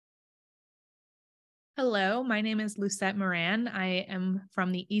Hello, my name is Lucette Moran. I am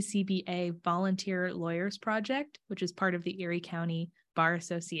from the ECBA Volunteer Lawyers Project, which is part of the Erie County Bar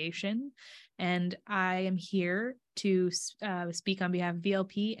Association. And I am here to speak on behalf of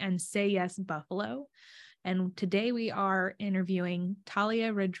VLP and Say Yes Buffalo. And today we are interviewing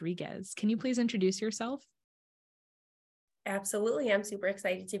Talia Rodriguez. Can you please introduce yourself? Absolutely. I'm super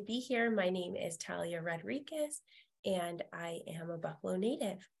excited to be here. My name is Talia Rodriguez, and I am a Buffalo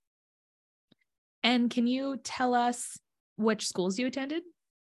native. And can you tell us which schools you attended?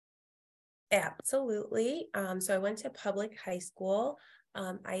 Absolutely. So I went to public high school.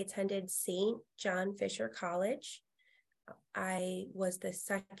 I attended St. John Fisher College. I was the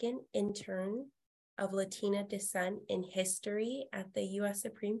second intern of Latina descent in history at the U.S.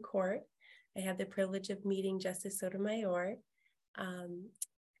 Supreme Court. I had the privilege of meeting Justice Sotomayor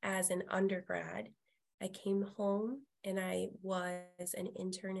as an undergrad. I came home and I was an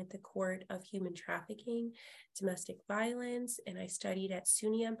intern at the Court of Human Trafficking, Domestic Violence, and I studied at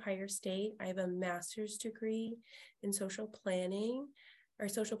SUNY Empire State. I have a master's degree in social planning or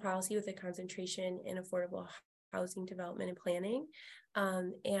social policy with a concentration in affordable housing development and planning.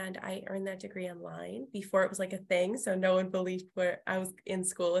 And I earned that degree online before it was like a thing. So no one believed where I was in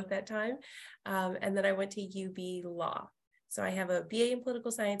school at that time. And then I went to UB Law. So I have a BA in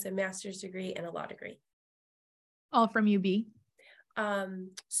political science, a master's degree, and a law degree. All from UB?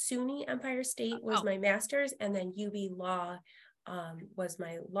 SUNY Empire State was my master's, and then UB Law was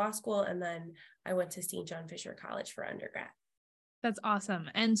my law school. And then I went to St. John Fisher College for undergrad. That's awesome.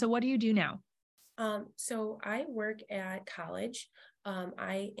 And so what do you do now? So I work at college.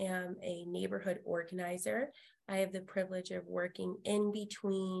 I am a neighborhood organizer. I have the privilege of working in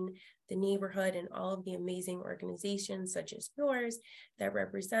between the neighborhood and all of the amazing organizations such as yours that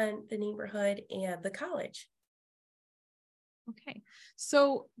represent the neighborhood and the college. Okay.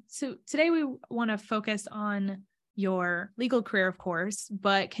 So today we want to focus on your legal career, of course,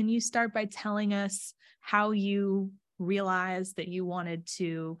 but can you start by telling us how you realized that you wanted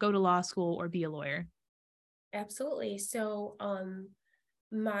to go to law school or be a lawyer? Absolutely. So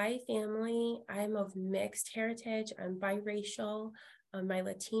my family, I'm of mixed heritage. I'm biracial. My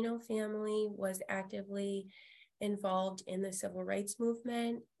Latino family was actively involved in the civil rights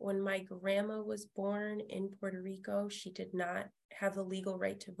movement. When my grandma was born in Puerto Rico, she did not have the legal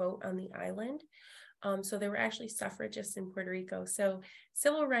right to vote on the island. So there were actually suffragists in Puerto Rico. So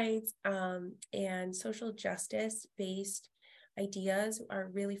civil rights and social justice based ideas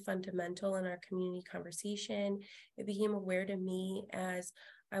are really fundamental in our community conversation. It became aware to me as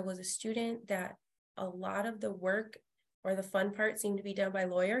I was a student that a lot of the work or the fun part seemed to be done by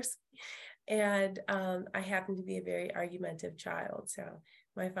lawyers. And I happened to be a very argumentative child. So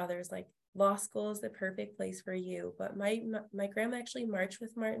my father was like, law school is the perfect place for you. But my grandma actually marched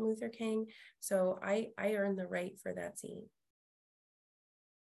with Martin Luther King. So I earned the right for that seat.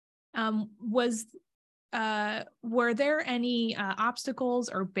 Were there any obstacles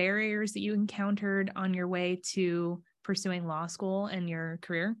or barriers that you encountered on your way to pursuing law school and your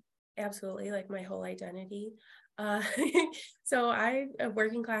career? Absolutely, like my whole identity. So I'm a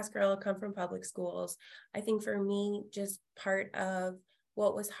working class girl, come from public schools. I think for me, just part of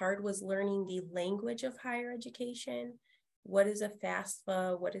what was hard was learning the language of higher education. What is a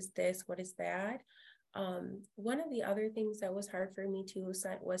FAFSA? What is this? What is that? One of the other things that was hard for me too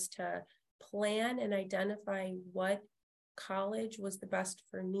was to plan and identify what college was the best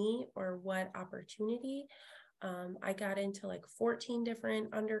for me or what opportunity. I got into like 14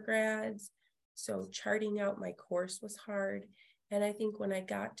 different undergrads. So charting out my course was hard. And I think when I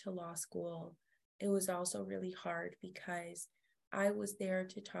got to law school, it was also really hard because I was there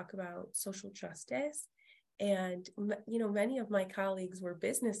to talk about social justice. And, many of my colleagues were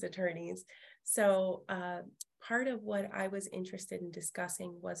business attorneys. So part of what I was interested in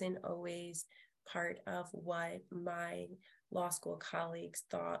discussing wasn't always part of what my law school colleagues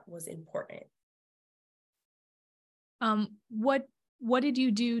thought was important. What did you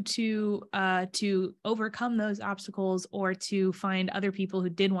do to overcome those obstacles or to find other people who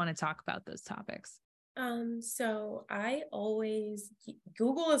did want to talk about those topics? So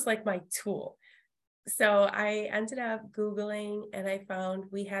Google is like my tool. So I ended up Googling and I found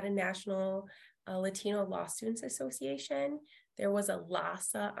we had a national Latino Law Students Association. There was a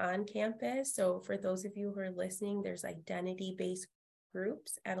LASA on campus. So for those of you who are listening, there's identity-based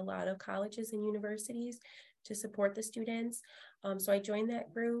groups at a lot of colleges and universities to support the students. So I joined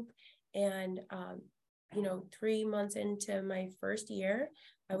that group and, 3 months into my first year,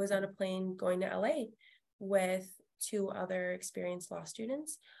 I was on a plane going to LA with 2 other experienced law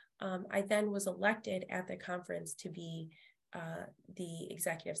students. I then was elected at the conference to be the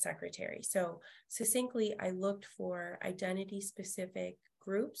executive secretary. So succinctly, I looked for identity-specific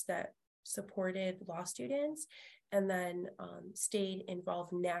groups that supported law students and then stayed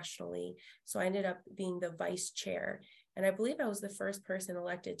involved nationally. So I ended up being the vice chair. And I believe I was the first person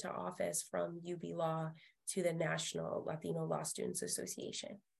elected to office from UB Law to the National Latino Law Students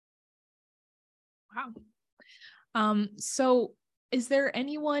Association. Wow. So is there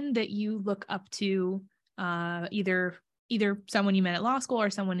anyone that you look up to, either someone you met at law school or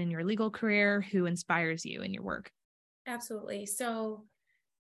someone in your legal career who inspires you in your work? Absolutely. So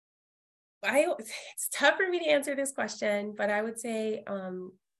it's tough for me to answer this question, but I would say,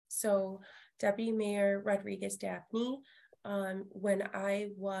 so Deputy Mayor Rodriguez Daphne, when I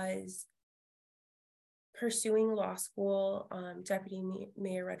was pursuing law school, Deputy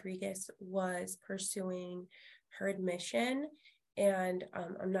Mayor Rodriguez was pursuing her admission. And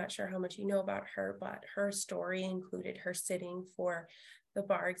I'm not sure how much you know about her, but her story included her sitting for the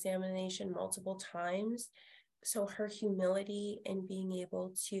bar examination multiple times. So her humility in being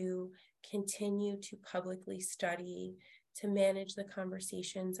able to continue to publicly study, to manage the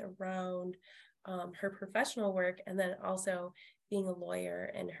conversations around her professional work, and then also being a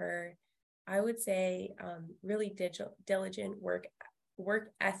lawyer, and her, I would say, really diligent work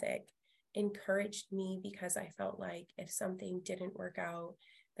ethic encouraged me, because I felt like if something didn't work out,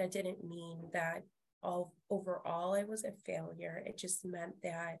 that didn't mean that overall I was a failure. It just meant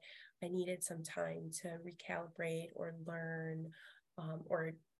that I needed some time to recalibrate or learn,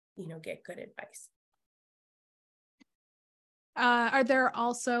 or get good advice. Are there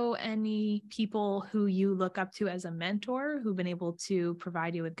also any people who you look up to as a mentor who've been able to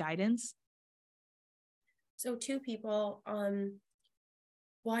provide you with guidance? So two people,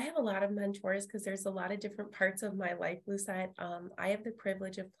 well, I have a lot of mentors because there's a lot of different parts of my life, Lucette. I have the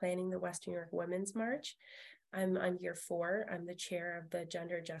privilege of planning the Western New York Women's March. I'm on year 4. I'm the chair of the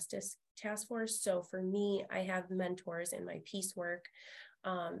Gender Justice Task Force. So for me, I have mentors in my peace work,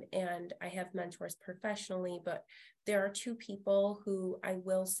 and I have mentors professionally, but there are two people who I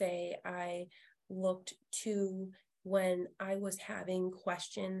will say I looked to when I was having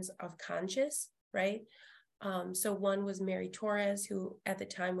questions of conscience, right? So one was Mary Torres, who at the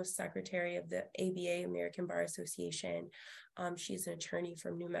time was secretary of the ABA, American Bar Association. She's an attorney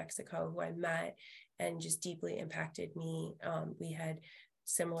from New Mexico who I met and just deeply impacted me. We had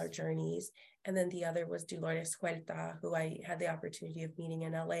similar journeys. And then the other was Dolores Huerta, who I had the opportunity of meeting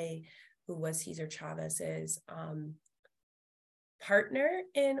in LA, who was Cesar Chavez's partner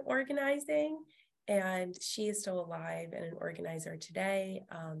in organizing. And she is still alive and an organizer today.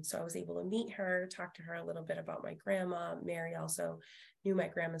 So I was able to meet her, talk to her a little bit about my grandma. Mary also knew my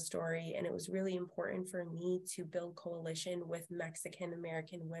grandma's story. And it was really important for me to build coalition with Mexican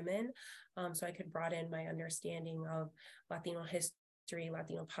American women, so I could broaden my understanding of Latino history,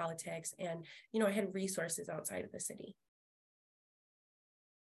 Latino politics. And, I had resources outside of the city.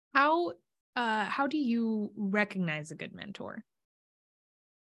 How do you recognize a good mentor?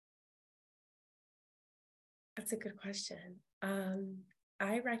 That's a good question.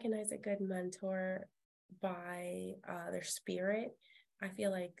 I recognize a good mentor by their spirit. I feel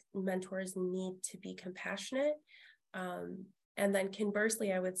like mentors need to be compassionate. And then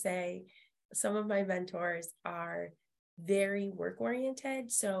conversely, I would say some of my mentors are very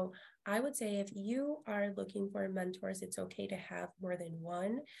work-oriented. So I would say if you are looking for mentors, it's okay to have more than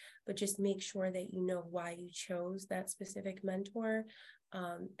one, but just make sure that you know why you chose that specific mentor,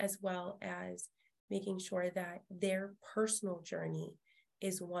 as well as making sure that their personal journey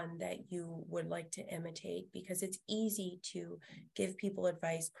is one that you would like to imitate, because it's easy to give people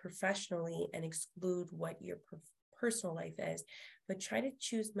advice professionally and exclude what your personal life is, but try to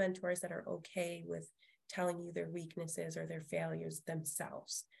choose mentors that are okay with telling you their weaknesses or their failures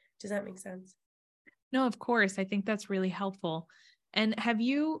themselves. Does that make sense? No, of course. I think that's really helpful. And have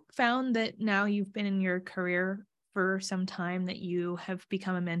you found that now you've been in your career for some time that you have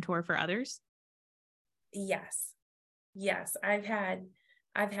become a mentor for others? Yes. I've had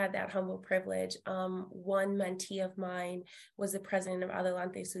that humble privilege. One mentee of mine was the president of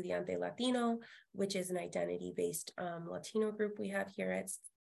Adelante Estudiante Latino, which is an identity-based Latino group we have here at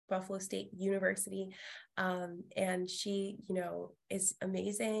Buffalo State University. And she, is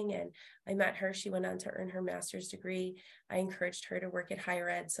amazing. And I met her. She went on to earn her master's degree. I encouraged her to work at higher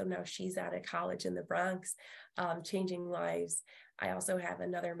ed. So now she's at a college in the Bronx, changing lives. I also have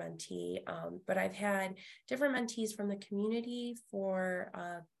another mentee, but I've had different mentees from the community for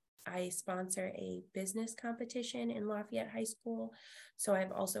I sponsor a business competition in Lafayette High School. So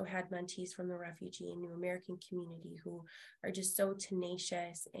I've also had mentees from the refugee and new American community who are just so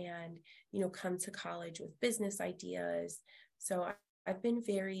tenacious and, come to college with business ideas. So I've been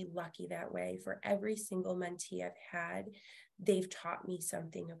very lucky that way. For every single mentee I've had, they've taught me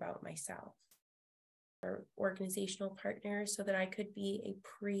something about myself. Or organizational partners so that I could be a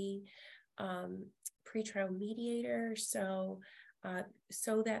pre-trial mediator. So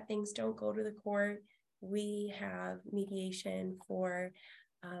that things don't go to the court, we have mediation for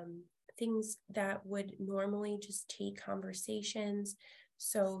things that would normally just take conversations.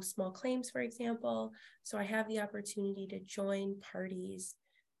 So small claims, for example. So I have the opportunity to join parties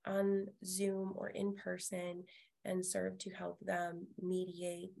on Zoom or in person and serve to help them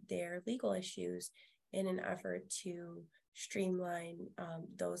mediate their legal issues in an effort to streamline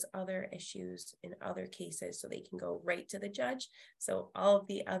those other issues in other cases so they can go right to the judge. So all of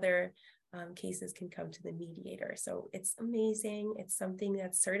the other cases can come to the mediator. So it's amazing. It's something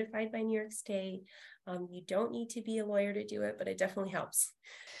that's certified by New York State. You don't need to be a lawyer to do it, but it definitely helps.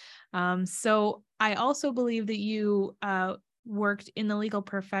 So I also believe that you worked in the legal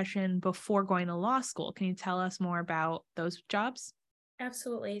profession before going to law school. Can you tell us more about those jobs?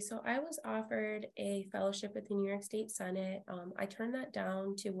 Absolutely. So I was offered a fellowship at the New York State Senate. I turned that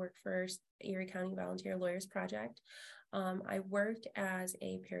down to work for Erie County Volunteer Lawyers Project. I worked as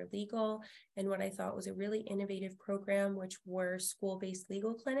a paralegal in what I thought was a really innovative program, which were school-based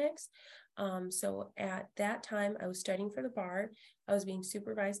legal clinics. So at that time, I was studying for the bar. I was being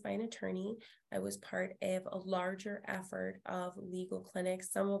supervised by an attorney. I was part of a larger effort of legal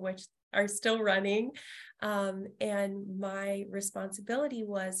clinics, some of which are still running. And my responsibility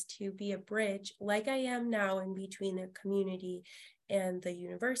was to be a bridge, like I am now, in between the community and the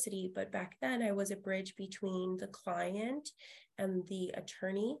university. But back then I was a bridge between the client and the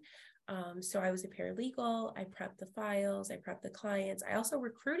attorney. So I was a paralegal. I prepped the files, I prepped the clients. I also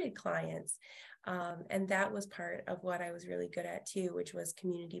recruited clients. And that was part of what I was really good at too, which was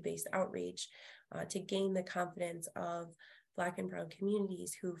community-based outreach to gain the confidence of Black and Brown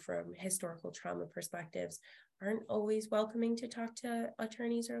communities who, from historical trauma perspectives, aren't always welcoming to talk to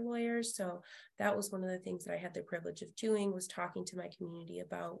attorneys or lawyers. So that was one of the things that I had the privilege of doing, was talking to my community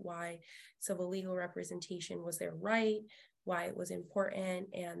about why civil legal representation was their right, why it was important,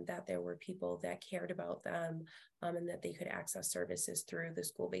 and that there were people that cared about them, and that they could access services through the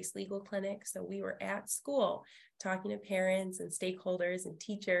school-based legal clinic. So we were at school talking to parents and stakeholders and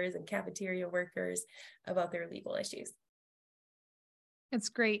teachers and cafeteria workers about their legal issues. That's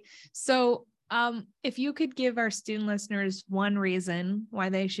great. So if you could give our student listeners one reason why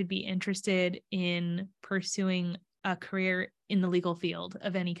they should be interested in pursuing a career in the legal field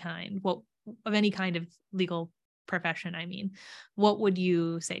of any kind, of any kind of legal profession, what would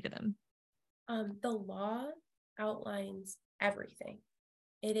you say to them? The law outlines everything.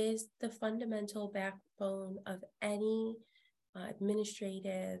 It is the fundamental backbone of any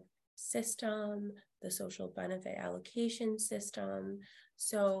administrative system, the social benefit allocation system.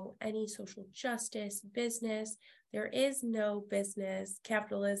 So any social justice, business, there is no business,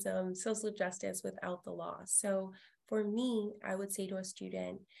 capitalism, social justice without the law. So for me, I would say to a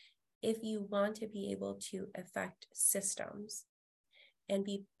student, if you want to be able to affect systems and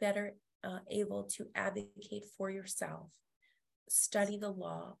be better able to advocate for yourself, study the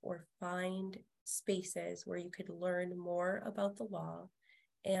law or find spaces where you could learn more about the law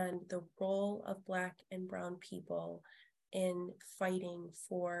and the role of Black and Brown people in fighting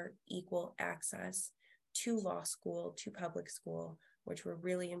for equal access to law school, to public school, which were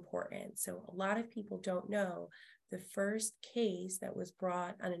really important. So a lot of people don't know the first case that was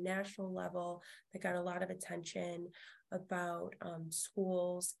brought on a national level that got a lot of attention about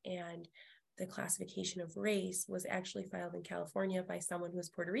schools and the classification of race was actually filed in California by someone who was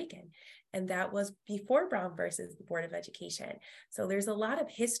Puerto Rican. And that was before Brown versus the Board of Education. So there's a lot of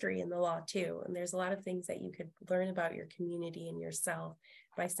history in the law too. And there's a lot of things that you could learn about your community and yourself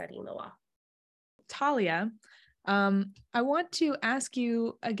by studying the law. Talia, I want to ask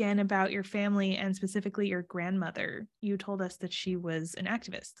you again about your family and specifically your grandmother. You told us that she was an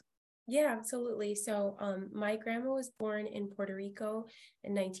activist. Yeah, absolutely. So my grandma was born in Puerto Rico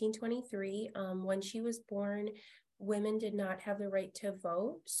in 1923. When she was born, women did not have the right to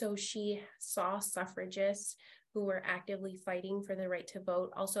vote. So she saw suffragists who were actively fighting for the right to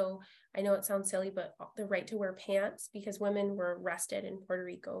vote. Also, I know it sounds silly, but the right to wear pants, because women were arrested in Puerto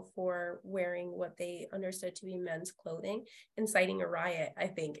Rico for wearing what they understood to be men's clothing. Inciting a riot, I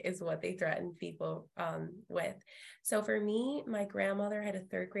think, is what they threatened people with. So for me, my grandmother had a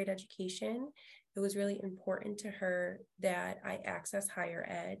third grade education, it was really important to her that I access higher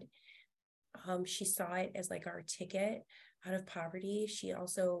ed. She saw it as like our ticket out of poverty. She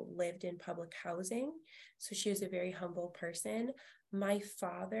also lived in public housing, so she was a very humble person. My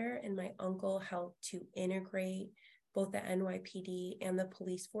father and my uncle helped to integrate both the NYPD and the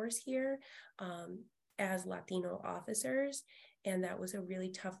police force here as Latino officers. And that was a really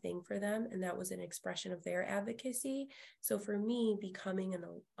tough thing for them. And that was an expression of their advocacy. So for me, becoming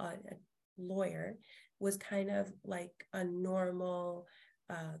a lawyer was kind of like a normal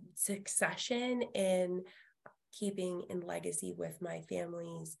succession in keeping in legacy with my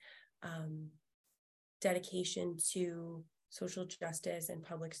family's dedication to social justice and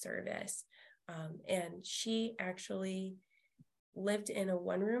public service. And she actually lived in a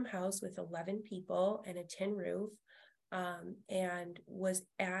one-room house with 11 people and a tin roof, and was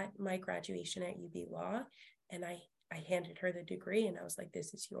at my graduation at UB Law. And I handed her the degree and I was like,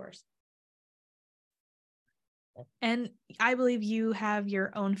 this is yours. And I believe you have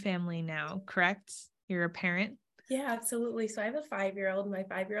your own family now, correct? You're a parent? Yeah, absolutely. So I have a 5-year-old. My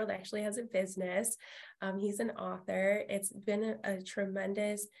 5-year-old actually has a business. He's an author. It's been a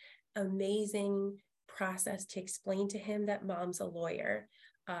tremendous, amazing process to explain to him that mom's a lawyer,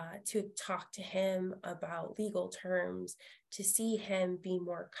 to talk to him about legal terms, to see him be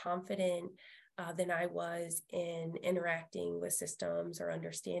more confident than I was in interacting with systems or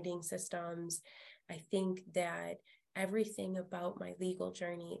understanding systems. I think that everything about my legal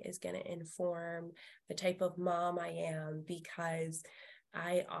journey is going to inform the type of mom I am, because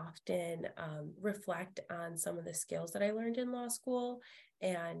I often reflect on some of the skills that I learned in law school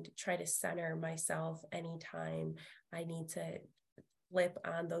and try to center myself anytime I need to flip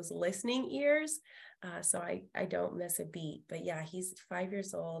on those listening ears, so I don't miss a beat. But yeah, he's 5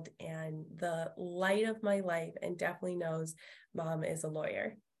 years old and the light of my life, and definitely knows mom is a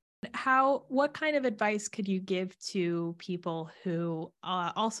lawyer. What kind of advice could you give to people who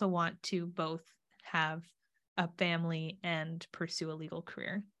also want to both have a family and pursue a legal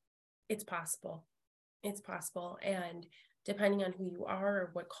career? It's possible. It's possible. And depending on who you are or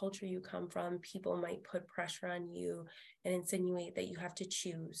what culture you come from, people might put pressure on you and insinuate that you have to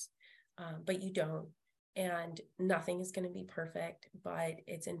choose, but you don't. And nothing is going to be perfect, but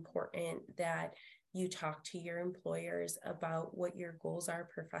it's important that you talk to your employers about what your goals are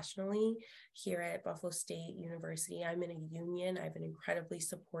professionally. Here at Buffalo State University, I'm in a union. I have an incredibly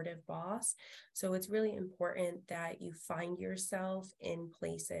supportive boss. So it's really important that you find yourself in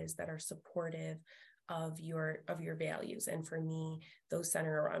places that are supportive of your values. And for me, those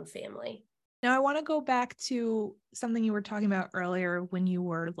center around family. Now, I want to go back to something you were talking about earlier when you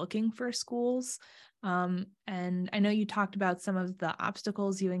were looking for schools. And I know you talked about some of the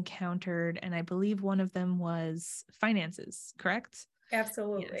obstacles you encountered, and I believe one of them was finances, correct?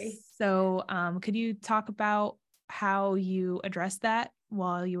 Absolutely. Yes. So could you talk about how you addressed that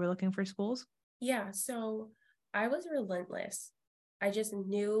while you were looking for schools? Yeah, so I was relentless. I just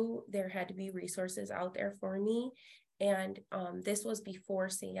knew there had to be resources out there for me. And this was before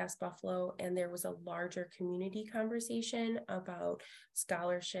Say Yes Buffalo, and there was a larger community conversation about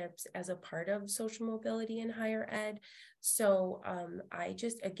scholarships as a part of social mobility in higher ed. So I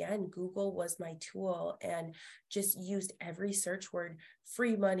just, again, Google was my tool and just used every search word: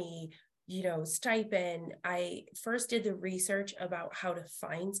 free money, stipend. I first did the research about how to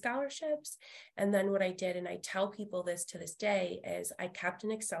find scholarships. And then what I did, and I tell people this to this day, is I kept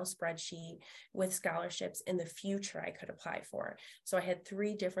an Excel spreadsheet with scholarships in the future I could apply for. So I had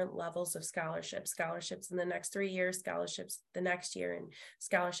 3 different levels of scholarships in the next 3 years, scholarships the next year, and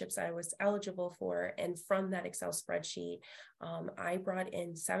scholarships I was eligible for. And from that Excel spreadsheet, I brought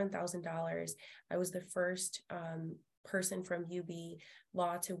in $7,000. I was the first person from UB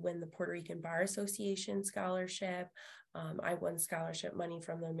Law to win the Puerto Rican Bar Association scholarship. I won scholarship money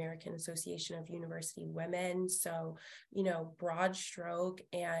from the American Association of University Women. So, broad stroke,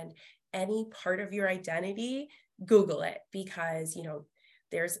 and any part of your identity, Google it, because,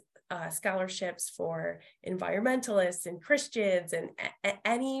 there's scholarships for environmentalists and Christians, and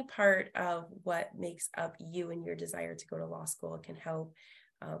any part of what makes up you and your desire to go to law school can help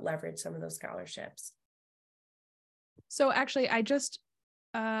leverage some of those scholarships. So actually, I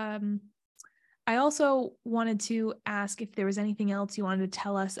also wanted to ask if there was anything else you wanted to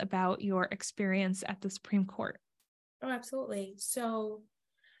tell us about your experience at the Supreme Court. Oh, absolutely. So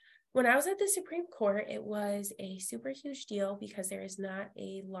when I was at the Supreme Court, it was a super huge deal because there is not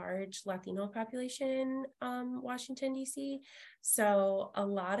a large Latino population in Washington, D.C. So a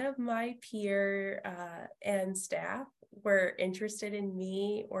lot of my peer and staff were interested in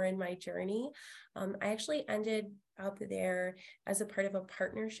me or in my journey. I actually ended out there as a part of a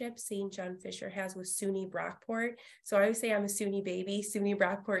partnership St. John Fisher has with SUNY Brockport. So I always say I'm a SUNY baby, SUNY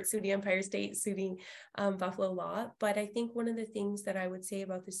Brockport, SUNY Empire State, SUNY Buffalo Law. But I think one of the things that I would say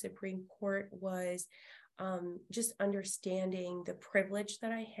about the Supreme Court was just understanding the privilege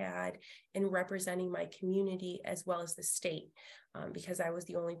that I had in representing my community as well as the state, because I was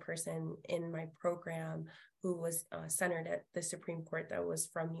the only person in my program who was centered at the Supreme Court that was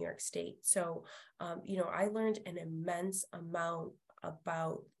from New York State. So, I learned an immense amount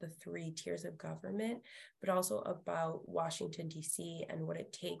about the 3 tiers of government, but also about Washington, D.C. and what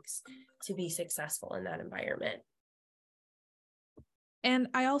it takes to be successful in that environment. And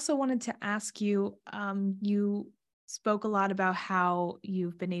I also wanted to ask you, you spoke a lot about how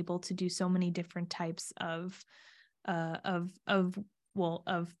you've been able to do so many different types of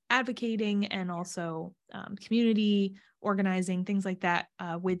advocating and also community organizing, things like that,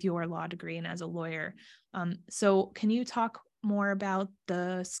 with your law degree and as a lawyer. So can you talk more about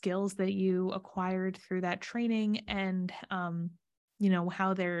the skills that you acquired through that training and,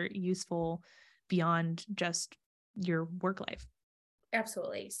 how they're useful beyond just your work life?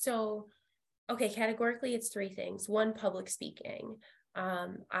 Absolutely. So, okay, categorically, it's 3 things. 1, public speaking.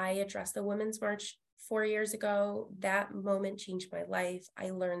 I addressed the Women's March 4 years ago. That moment changed my life. I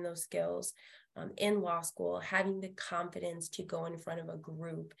learned those skills in law school, having the confidence to go in front of a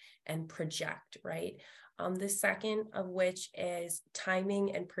group and project, right? The second of which is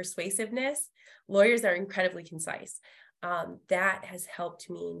timing and persuasiveness. Lawyers are incredibly concise. That has helped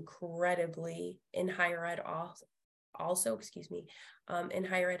me incredibly in higher ed in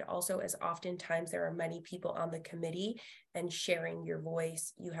higher ed also, as oftentimes there are many people on the committee and sharing your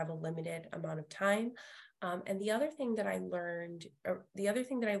voice, you have a limited amount of time. And the other thing that I learned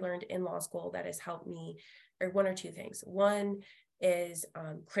in law school that has helped me are 1 or 2 things. One is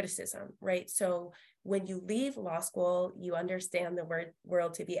criticism, right? So when you leave law school, you understand the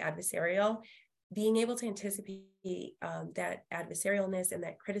world to be adversarial. Being able to anticipate that adversarialness and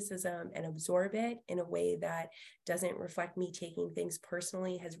that criticism and absorb it in a way that doesn't reflect me taking things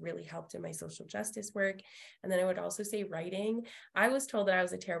personally has really helped in my social justice work. And then I would also say writing. I was told that I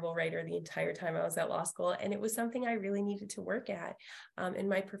was a terrible writer the entire time I was at law school, and it was something I really needed to work at. And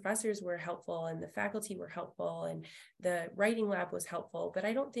my professors were helpful, and the faculty were helpful, and the writing lab was helpful, but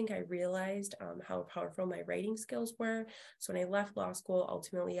I don't think I realized how powerful my writing skills were. So when I left law school,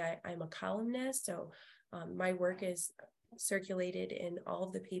 ultimately I'm a columnist. So my work is circulated in all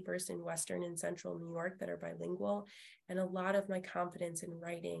of the papers in Western and Central New York that are bilingual. And a lot of my confidence in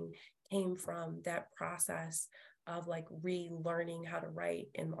writing came from that process of relearning how to write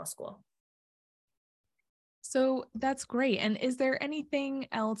in law school. So that's great. And is there anything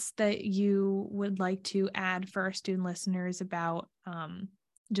else that you would like to add for our student listeners about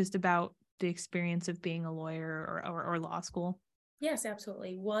just about the experience of being a lawyer or law school? Yes,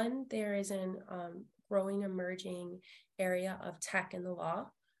 absolutely. 1, there is an growing, emerging area of tech in the law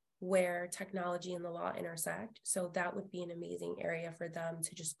where technology and the law intersect. So that would be an amazing area for them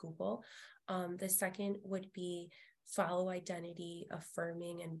to just Google. The second would be follow identity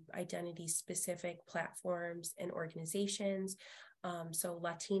affirming and identity specific platforms and organizations. So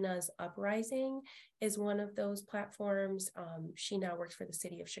Latinas Uprising is one of those platforms. She now works for the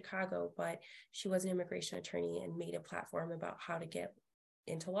city of Chicago, but she was an immigration attorney and made a platform about how to get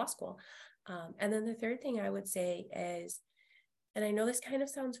into law school. And then the third thing I would say is, and I know this kind of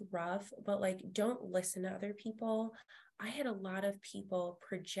sounds rough, but don't listen to other people. I had a lot of people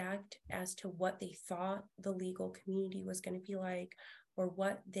project as to what they thought the legal community was going to be like, or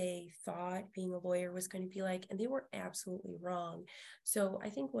what they thought being a lawyer was going to be like, and they were absolutely wrong. So I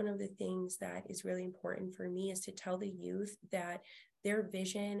think one of the things that is really important for me is to tell the youth that their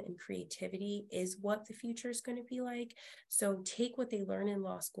vision and creativity is what the future is going to be like. So take what they learn in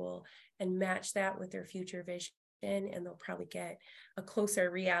law school and match that with their future vision, and they'll probably get a closer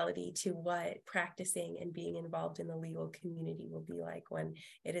reality to what practicing and being involved in the legal community will be like when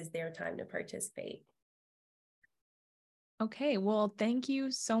it is their time to participate. Okay, well, thank you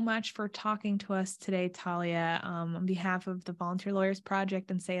so much for talking to us today, Talia. On behalf of the Volunteer Lawyers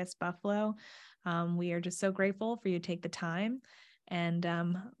Project and Say Yes Buffalo, we are just so grateful for you to take the time, and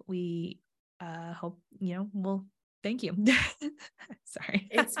we hope, we'll thank you. Sorry.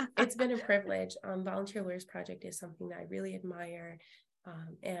 It's been a privilege. Volunteer Lawyers Project is something that I really admire,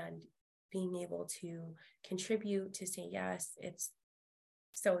 and being able to contribute to Say Yes, it's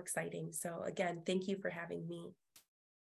so exciting. So again, thank you for having me.